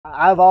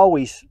I've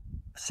always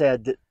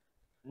said that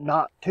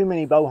not too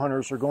many bow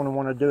hunters are going to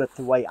want to do it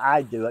the way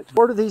I do it.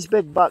 Where do these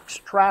big bucks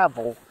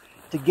travel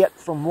to get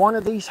from one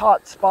of these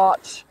hot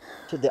spots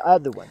to the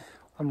other one?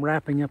 I'm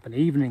wrapping up an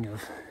evening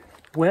of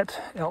wet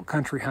elk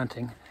country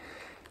hunting,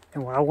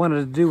 and what I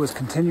wanted to do was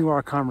continue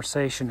our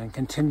conversation and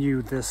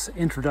continue this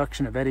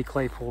introduction of Eddie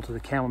Claypool to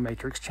the Camo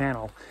Matrix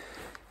channel.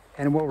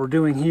 And what we're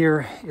doing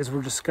here is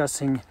we're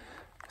discussing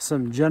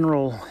some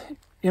general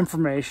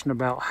information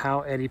about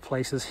how Eddie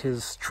places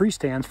his tree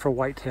stands for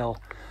whitetail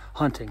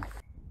hunting.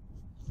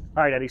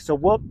 All right, Eddie, so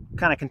we'll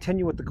kind of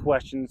continue with the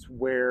questions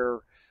where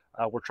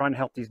we're trying to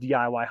help these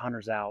DIY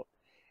hunters out.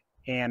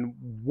 And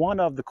one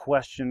of the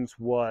questions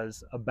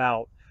was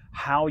about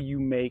how you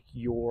make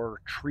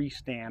your tree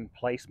stand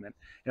placement.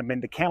 I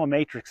mean, the Camo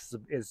Matrix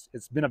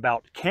it's been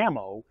about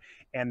camo,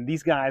 and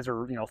these guys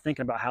are,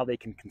 thinking about how they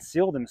can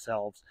conceal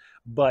themselves.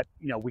 But,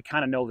 we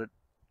kind of know that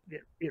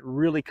it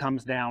really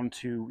comes down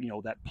to,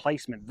 that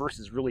placement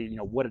versus really,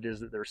 what it is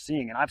that they're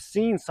seeing. And I've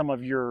seen some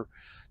of your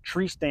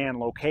tree stand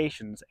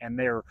locations, and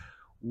they're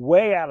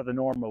way out of the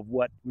norm of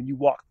what, when you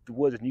walk the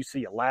woods and you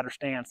see a ladder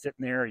stand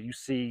sitting there, you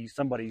see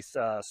somebody's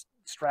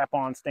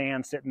strap-on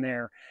stand sitting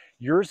there.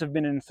 Yours have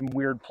been in some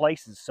weird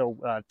places. So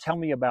tell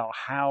me about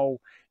how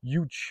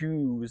you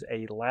choose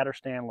a ladder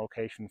stand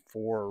location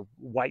for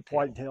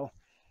whitetail.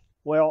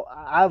 Well,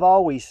 I've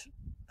always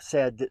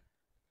said that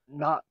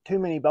not too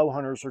many bow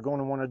hunters are going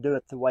to want to do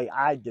it the way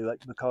I do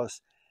it,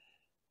 because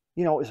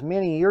it was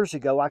many years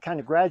ago. I kind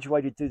of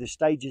graduated through the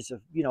stages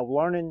of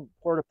learning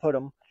where to put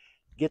them,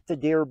 get the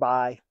deer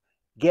by,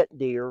 get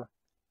deer,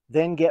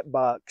 then get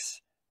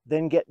bucks,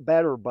 then get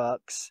better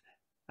bucks.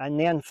 And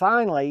then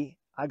finally,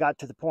 I got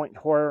to the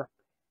point where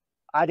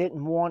I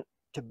didn't want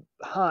to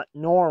hunt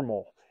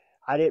normal.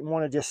 I didn't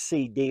want to just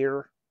see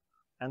deer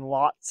and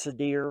lots of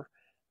deer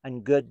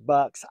and good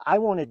bucks. I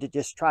wanted to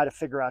just try to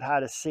figure out how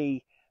to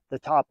see the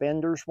top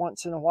enders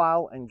once in a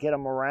while and get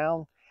them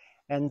around.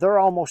 And they're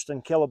almost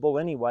unkillable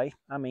anyway.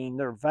 I mean,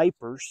 they're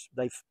vapors.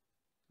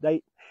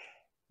 But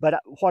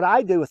what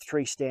I do with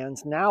tree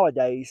stands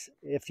nowadays,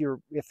 if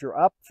you're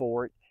up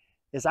for it,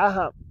 is I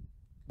hunt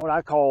what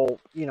I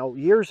call,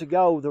 years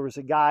ago, there was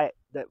a guy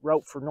that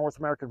wrote for North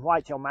American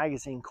Whitetail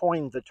magazine,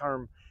 coined the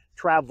term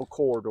travel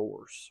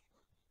corridors,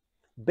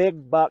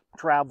 big buck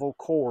travel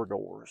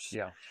corridors.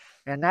 Yeah.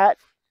 And that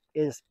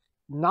is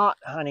not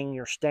hunting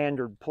your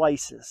standard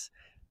places.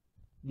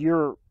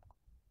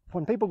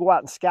 When people go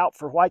out and scout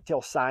for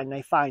whitetail sign,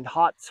 they find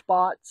hot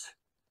spots,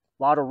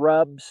 a lot of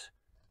rubs,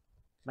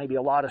 maybe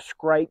a lot of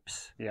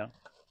scrapes, yeah,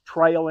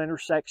 trail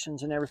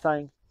intersections and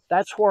everything.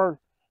 That's where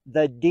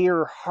the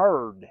deer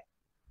herd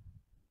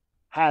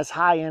has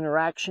high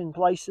interaction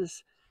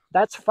places.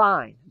 That's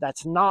fine.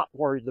 That's not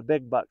where the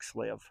big bucks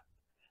live.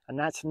 And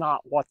that's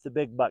not what the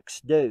big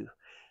bucks do.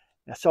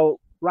 So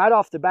right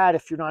off the bat,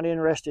 if you're not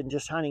interested in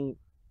just hunting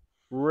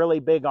really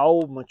big,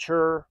 old,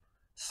 mature,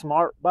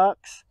 smart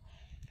bucks,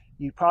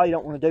 you probably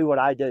don't want to do what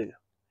I do.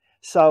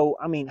 So,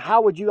 I mean,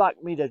 how would you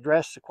like me to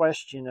address the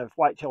question of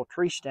whitetail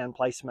tree stand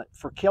placement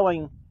for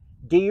killing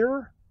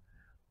deer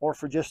or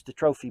for just the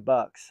trophy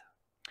bucks?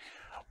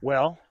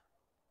 Well,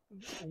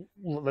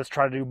 let's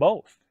try to do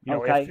both.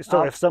 Okay.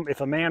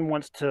 If a man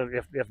wants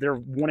to, if they're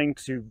wanting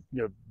to,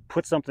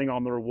 put something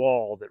on their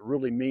wall that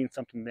really means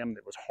something to them,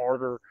 that was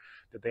harder,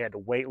 that they had to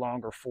wait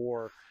longer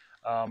for,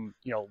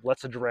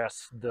 let's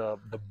address the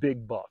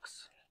big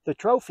bucks. The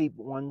trophy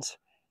ones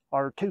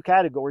are two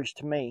categories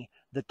to me: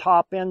 the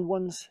top end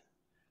ones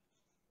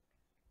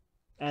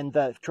and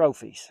the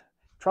trophies.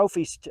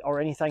 Trophies are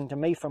anything to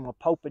me from a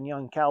Pope and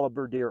Young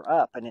caliber deer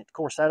up, and of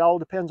course that all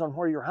depends on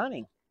where you're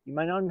hunting. You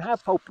may not even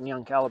have Pope and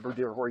Young caliber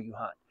deer where you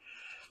hunt.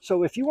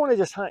 So if you want to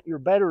just hunt your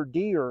better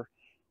deer,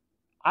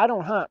 I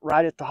don't hunt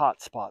right at the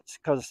hot spots,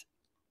 because,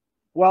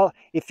 well,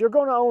 if you're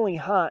going to only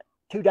hunt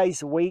 2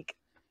 days a week,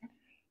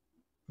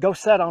 go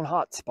set on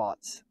hot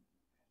spots.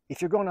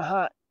 If you're going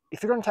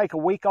to take a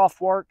week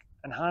off work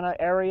and hunt an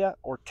area,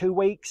 or 2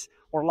 weeks,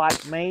 or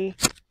like me,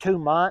 2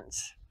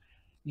 months,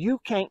 you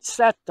can't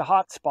set the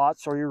hot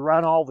spots or you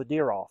run all the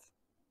deer off.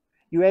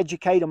 You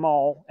educate them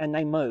all and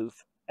they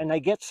move and they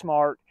get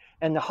smart,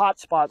 and the hot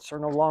spots are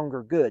no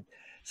longer good.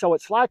 So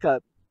it's like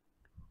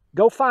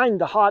go find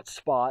the hot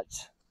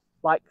spots,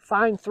 like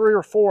find 3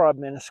 or 4 of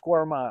them in a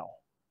square mile.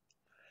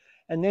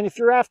 And then if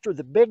you're after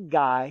the big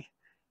guy,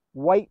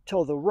 wait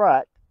till the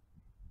rut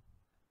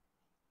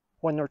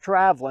when they're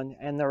traveling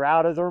and they're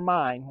out of their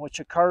mind, which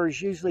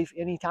occurs usually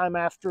anytime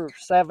after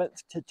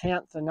 7th to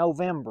 10th of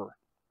November.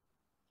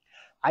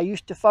 I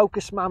used to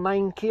focus my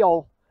main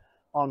kill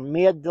on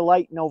mid to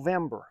late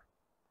November.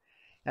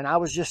 And I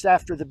was just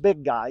after the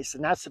big guys,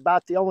 and that's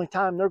about the only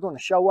time they're going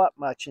to show up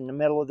much in the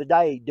middle of the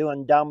day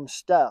doing dumb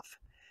stuff.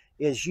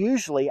 Is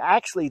usually,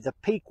 actually the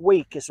peak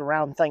week is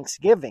around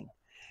Thanksgiving.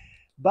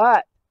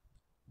 But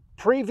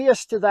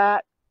previous to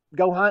that,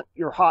 go hunt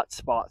your hot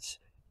spots.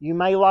 You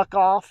may luck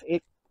off,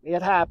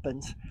 it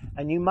happens,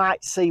 and you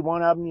might see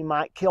one of them, you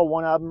might kill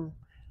one of them.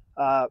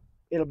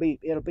 It'll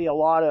be a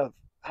lot of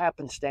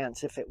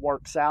happenstance if it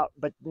works out,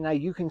 but now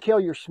you can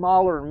kill your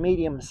smaller and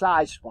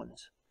medium-sized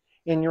ones.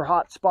 in your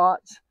hot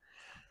spots.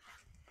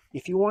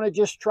 If you want to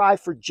just try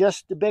for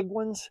just the big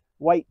ones,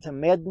 wait till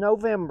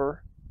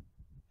mid-November.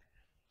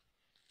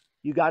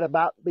 You got to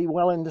about be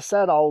willing to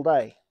set all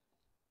day.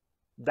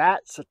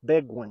 That's a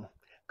big one,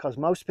 because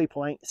most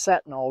people ain't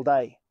setting all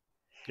day.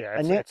 Yeah,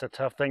 it's a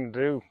tough thing to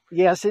do.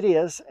 Yes, it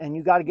is, and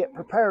you got to get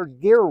prepared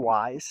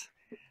gear-wise.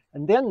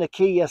 And then the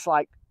key is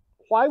like,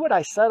 why would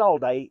I set all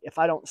day if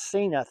I don't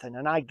see nothing?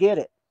 And I get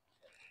it.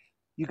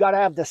 You got to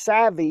have the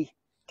savvy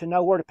to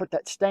know where to put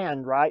that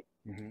stand, right?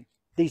 Mm-hmm.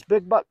 These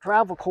big buck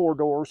travel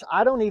corridors,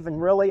 I don't even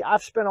really,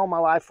 I've spent all my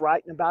life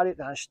writing about it,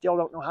 and I still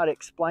don't know how to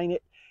explain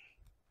it.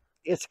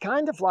 It's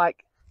kind of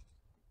like,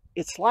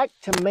 it's like,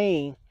 to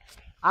me,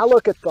 I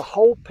look at the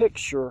whole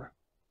picture,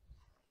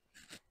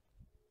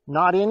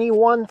 not any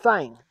one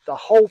thing, the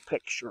whole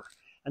picture.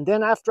 And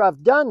then after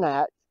I've done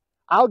that,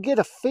 I'll get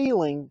a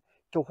feeling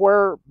to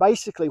where,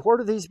 basically, where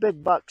do these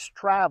big bucks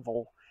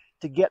travel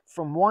to get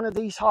from one of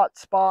these hot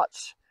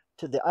spots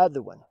to the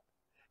other one?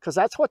 Because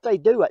that's what they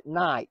do at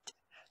night.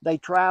 They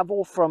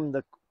travel from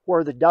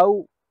where the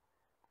doe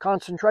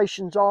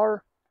concentrations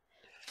are,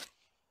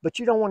 but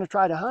you don't want to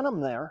try to hunt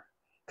them there,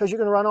 because you're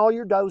going to run all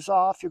your does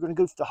off. You're going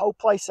to goof the whole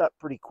place up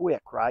pretty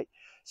quick, right?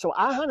 So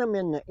I hunt them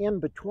in the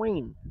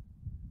in-between.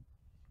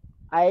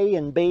 A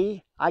and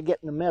B, I get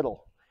in the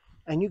middle.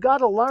 And you got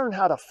to learn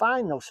how to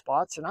find those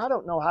spots, and I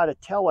don't know how to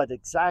tell it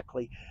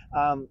exactly.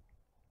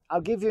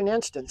 I'll give you an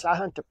instance. I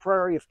hunt the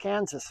prairie of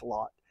Kansas a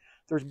lot.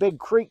 There's big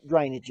creek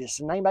drainages,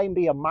 and they may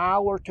be a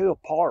mile or two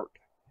apart.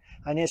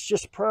 And it's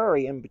just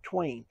prairie in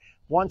between.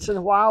 Once in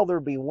a while,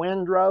 there'll be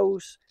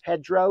windrows,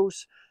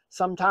 hedgerows,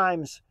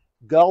 sometimes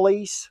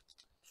gullies,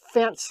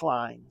 fence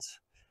lines.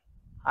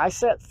 I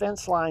set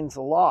fence lines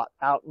a lot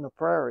out in the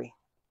prairie.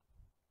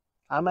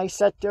 I may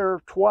sit there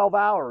 12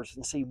 hours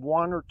and see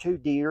 1 or 2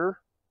 deer,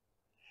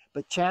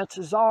 but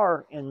chances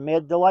are in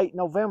mid to late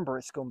November,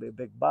 it's going to be a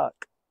big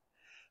buck,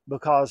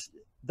 because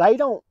they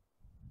don't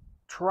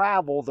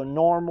travel the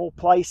normal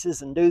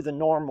places and do the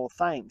normal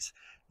things.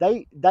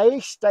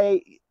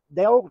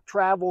 They'll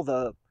travel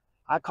the,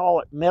 I call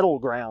it middle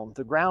ground,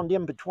 the ground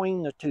in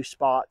between the 2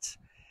 spots.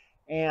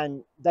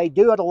 And they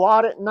do it a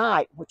lot at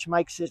night, which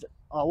makes it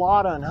a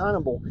lot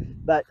unhuntable.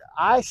 But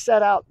I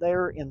set out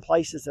there in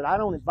places that I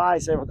don't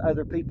advise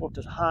other people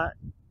to hunt.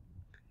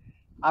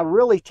 I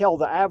really tell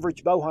the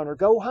average bow hunter,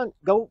 go hunt,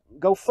 go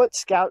foot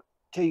scout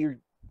till you're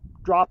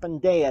dropping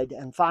dead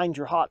and find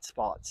your hot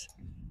spots.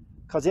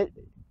 Because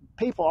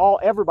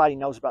everybody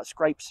knows about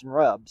scrapes and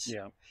rubs.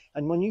 Yeah.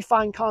 And when you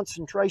find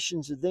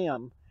concentrations of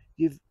them,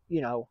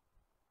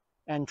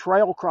 and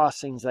trail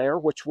crossings there,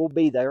 which will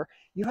be there,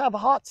 you have a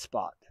hot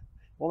spot.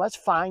 Well, that's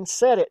fine,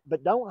 set it,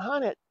 but don't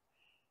hunt it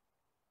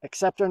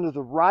except under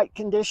the right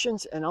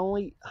conditions, and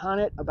only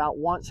hunt it about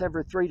once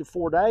every 3 to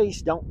 4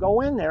 days. Don't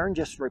go in there and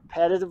just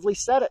repetitively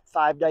set it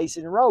 5 days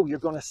in a row. You're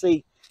going to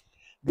see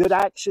good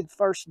action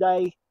first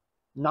day,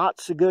 not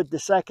so good the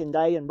second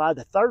day, and by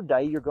the 3rd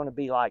day, you're going to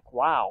be like,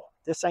 wow,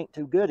 this ain't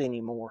too good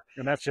anymore.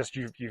 And that's just,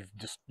 you've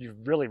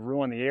really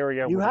ruined the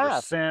area with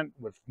your scent,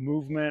 with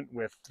movement,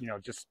 with,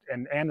 just,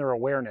 and their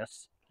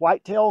awareness.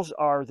 Whitetails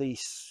are the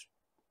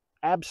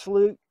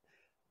absolute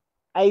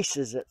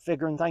aces at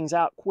figuring things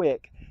out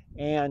quick,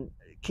 and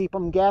keep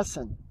them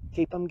guessing.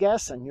 Keep them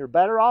guessing. You're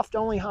better off to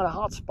only hunt a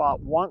hot spot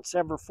once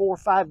every 4 or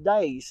 5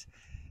 days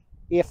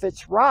if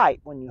it's right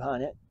when you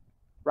hunt it.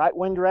 Right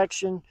wind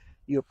direction,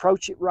 you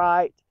approach it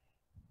right.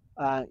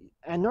 And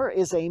there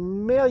is a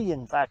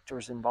million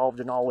factors involved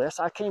in all this.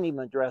 I can't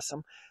even address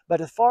them.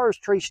 But as far as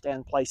tree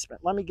stand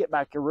placement, let me get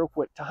back here real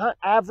quick. To hunt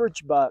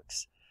average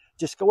bucks,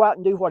 just go out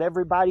and do what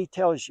everybody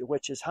tells you,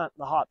 which is hunt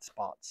the hot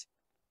spots.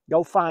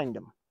 Go find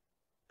them.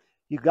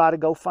 You got to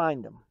go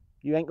find them.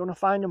 You ain't going to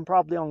find them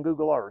probably on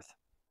Google Earth.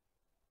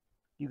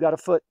 You got a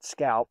foot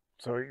scout.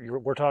 So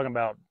we're talking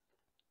about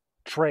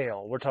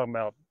trail. We're talking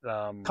about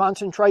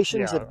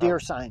concentrations of deer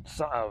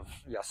signs.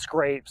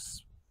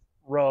 Scrapes,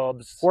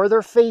 rubs. Where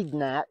they're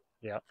feeding at.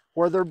 Yeah.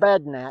 Where they're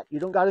bedding at.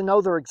 You don't got to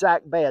know their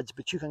exact beds,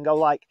 but you can go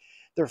like,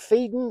 they're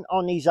feeding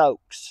on these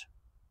oaks.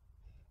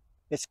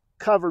 It's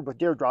covered with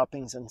deer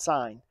droppings and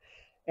sign.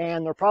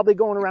 And they're probably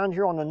going around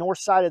here on the north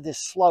side of this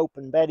slope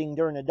and bedding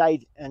during the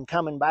day and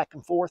coming back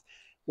and forth.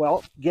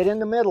 Well, get in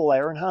the middle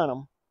there and hunt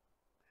them.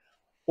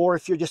 Or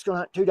if you're just going to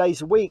hunt 2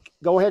 days a week,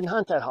 go ahead and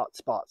hunt that hot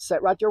spot.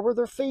 Set right there where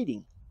they're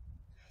feeding.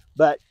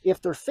 But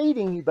if they're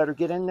feeding, you better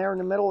get in there in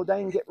the middle of the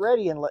day and get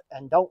ready, and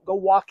don't go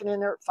walking in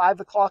there at 5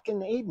 o'clock in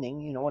the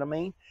evening. You know what I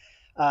mean?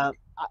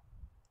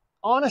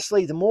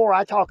 Honestly, the more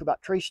I talk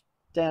about tree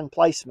stand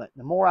placement,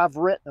 the more I've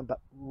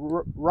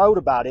wrote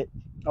about it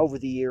over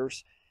the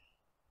years,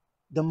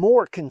 the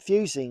more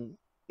confusing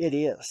it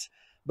is,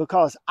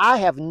 because I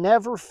have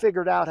never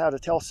figured out how to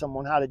tell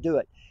someone how to do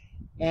it.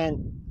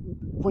 And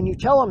when you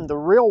tell them the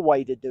real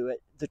way to do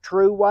it, the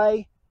true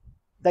way,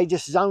 they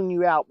just zone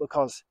you out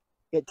because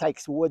it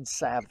takes wood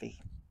savvy.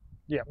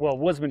 Yeah, well,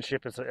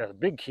 woodsmanship is a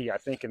big key, I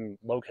think, in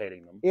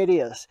locating them. It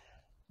is.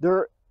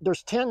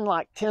 There's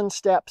 10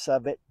 steps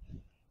of it,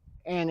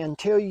 and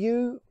until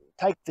you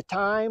take the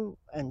time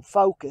and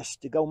focus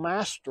to go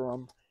master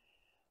them,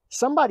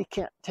 Somebody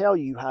can't tell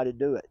you how to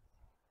do it.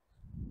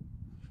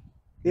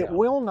 It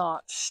will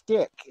not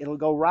stick. It'll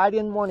go right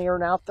in one ear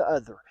and out the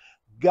other.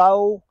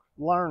 Go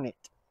learn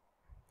it.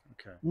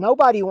 Okay.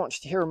 Nobody wants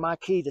to hear my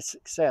key to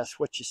success,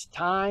 which is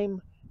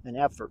time and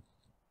effort.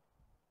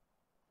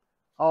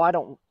 Oh, I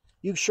don't.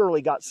 You've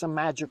surely got some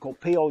magical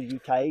pill you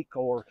take,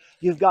 or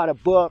you've got a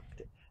book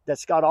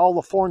that's got all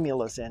the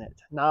formulas in it.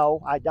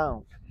 No, I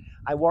don't.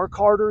 I work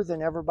harder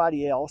than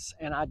everybody else,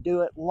 and I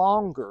do it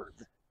longer.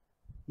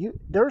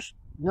 There's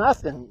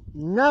nothing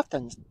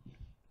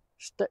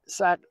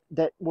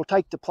that will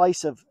take the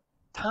place of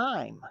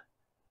time.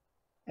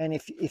 And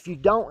if you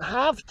don't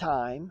have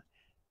time,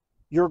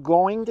 you're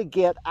going to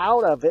get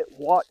out of it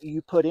what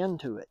you put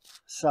into it.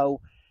 So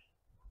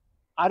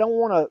I don't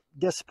want to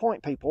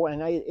disappoint people,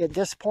 and it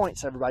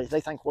disappoints everybody.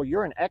 They think, well,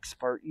 you're an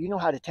expert. You know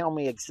how to tell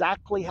me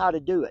exactly how to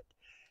do it.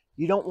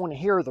 You don't want to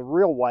hear the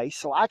real way,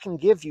 so I can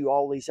give you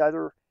all these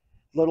other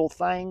little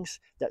things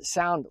that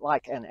sound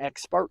like an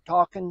expert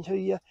talking to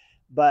you,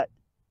 but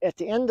at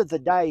the end of the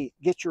day,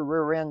 get your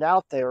rear end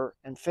out there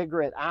and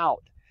figure it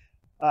out.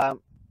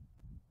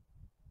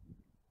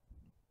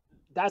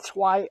 That's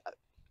why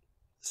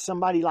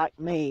somebody like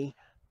me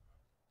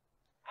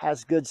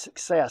has good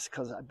success,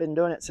 because I've been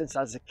doing it since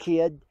I was a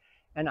kid,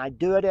 and I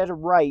do it at a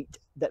rate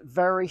that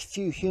very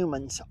few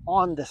humans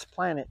on this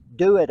planet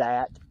do it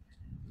at.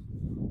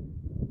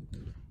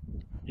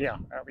 Yeah,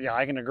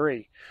 I can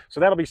agree. So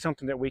that'll be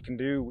something that we can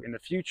do in the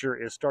future,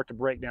 is start to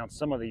break down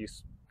some of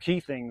these key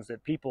things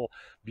that people,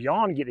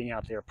 beyond getting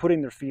out there,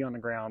 putting their feet on the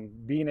ground,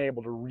 being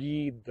able to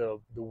read the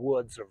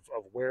woods of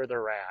where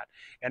they're at.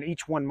 And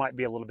each one might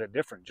be a little bit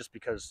different, just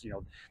because, you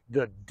know,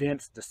 the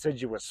dense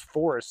deciduous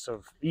forests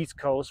of East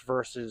Coast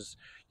versus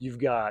you've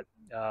got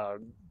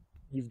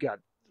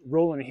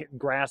rolling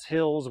grass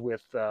hills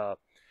with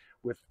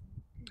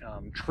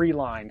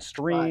tree-lined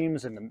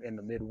streams in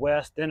the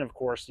Midwest. Then, of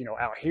course, you know,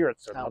 out here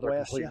it's another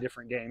completely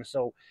different game.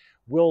 So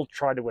we'll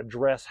try to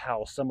address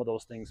how some of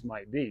those things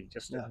might be,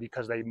 just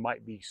because they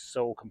might be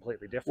so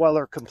completely different. Well,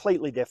 they're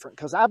completely different,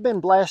 because I've been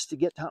blessed to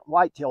get to hunt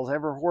whitetails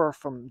everywhere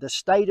from the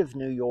state of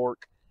New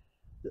York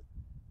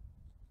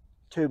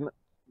to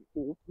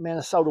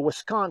Minnesota,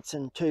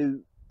 Wisconsin,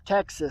 to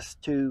Texas,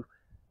 to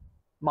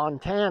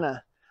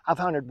Montana. I've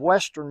hunted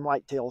western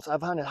whitetails.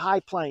 I've hunted high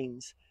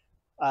plains,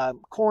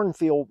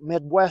 cornfield,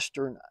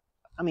 Midwestern.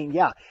 I mean,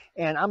 yeah.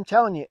 And I'm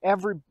telling you,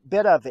 every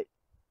bit of it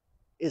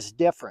is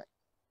different.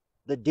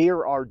 The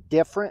deer are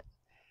different.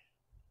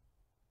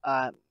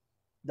 The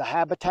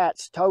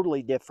habitat's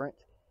totally different.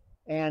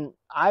 And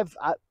I'm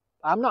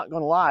not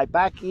going to lie,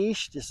 back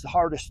east is the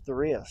hardest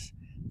there is.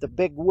 The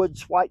big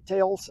woods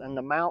whitetails and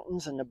the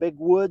mountains and the big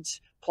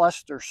woods,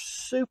 plus they're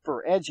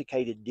super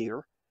educated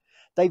deer.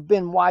 They've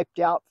been wiped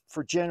out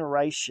for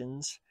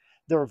generations.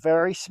 They're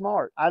very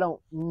smart. I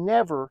don't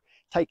never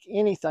take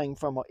anything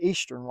from an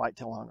eastern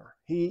whitetail hunter.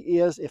 He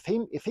is, if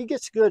he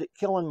gets good at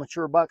killing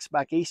mature bucks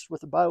back east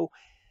with a bow,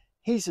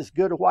 he's as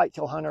good a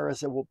whitetail hunter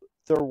as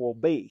there will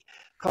be.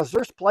 Because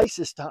there's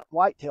places to hunt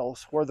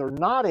whitetails where they're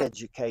not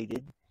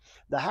educated.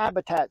 The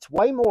habitat's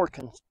way more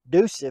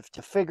conducive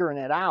to figuring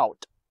it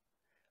out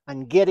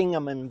and getting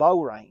them in bow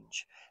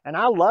range. And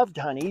I love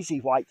to hunt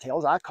easy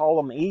whitetails. I call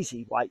them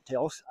easy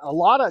whitetails. A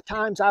lot of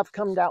times I've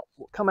come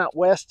out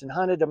west and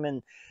hunted them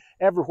in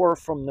everywhere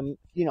from the,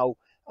 you know,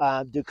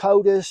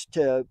 Dakotas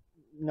to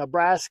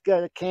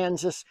Nebraska,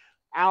 Kansas,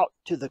 out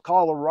to the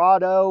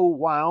Colorado,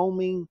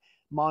 Wyoming,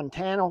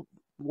 Montana,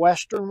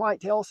 western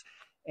whitetails.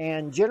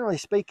 And generally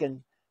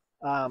speaking,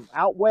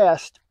 out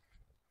west,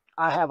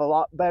 I have a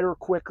lot better,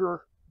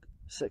 quicker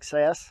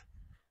success.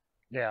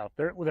 Yeah,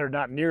 they're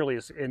not nearly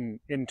as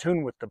in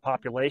tune with the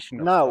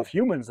population of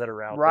humans that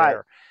are out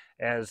there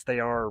as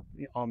they are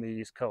on the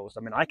East Coast.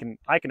 I mean, I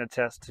can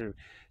attest to, you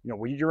know,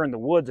 when you're in the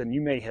woods and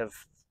you may have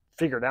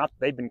figured out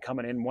they've been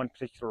coming in one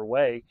particular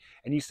way,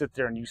 and you sit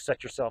there and you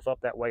set yourself up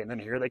that way, and then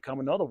here they come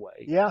another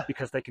way. Yeah,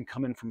 because they can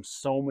come in from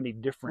so many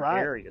different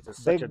areas.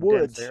 It's big such a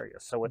woods, dense area,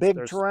 so it's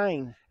big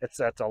terrain. That's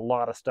a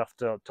lot of stuff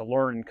to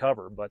learn and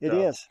cover. But it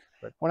is.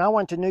 But when I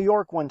went to New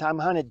York one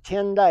time, I hunted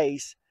 10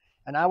 days,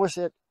 and I was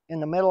in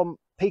the middle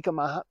peak of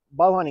my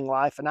bow hunting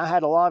life, and I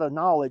had a lot of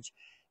knowledge.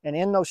 And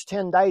in those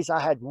 10 days,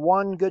 I had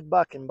one good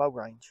buck in bow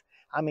range.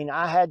 I mean,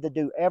 I had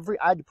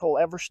to pull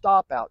every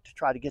stop out to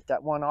try to get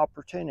that one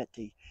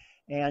opportunity.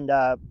 And,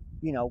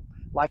 you know,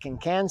 like in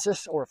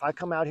Kansas, or if I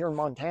come out here in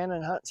Montana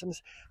and hunt some,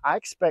 I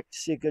expect to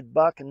see a good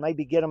buck and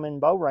maybe get them in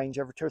bow range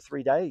every 2 or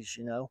 3 days,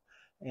 you know.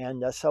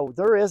 And so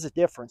there is a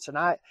difference. And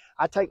I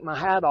take my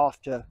hat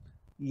off to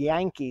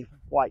Yankee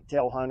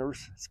whitetail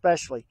hunters,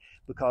 especially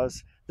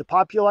because the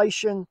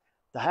population,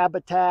 the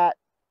habitat,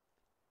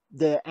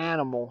 the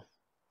animal,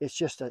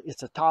 it's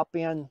a top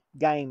end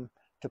game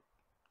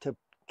to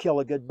kill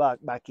a good buck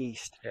back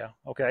east. Yeah.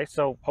 Okay.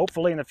 So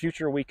hopefully in the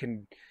future we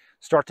can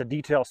start to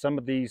detail some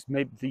of these,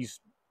 maybe these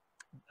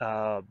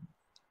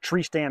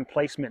tree stand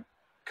placement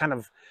kind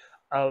of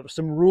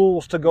some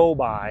rules to go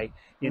by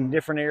in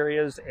different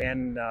areas,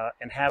 and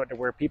have it to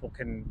where people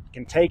can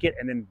take it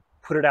and then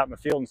put it out in the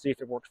field and see if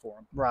it works for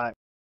them. Right.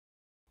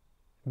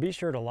 Be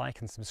sure to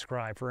like and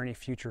subscribe for any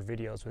future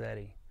videos with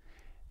Eddie.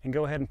 And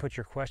go ahead and put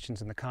your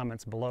questions in the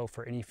comments below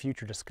for any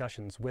future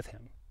discussions with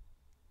him.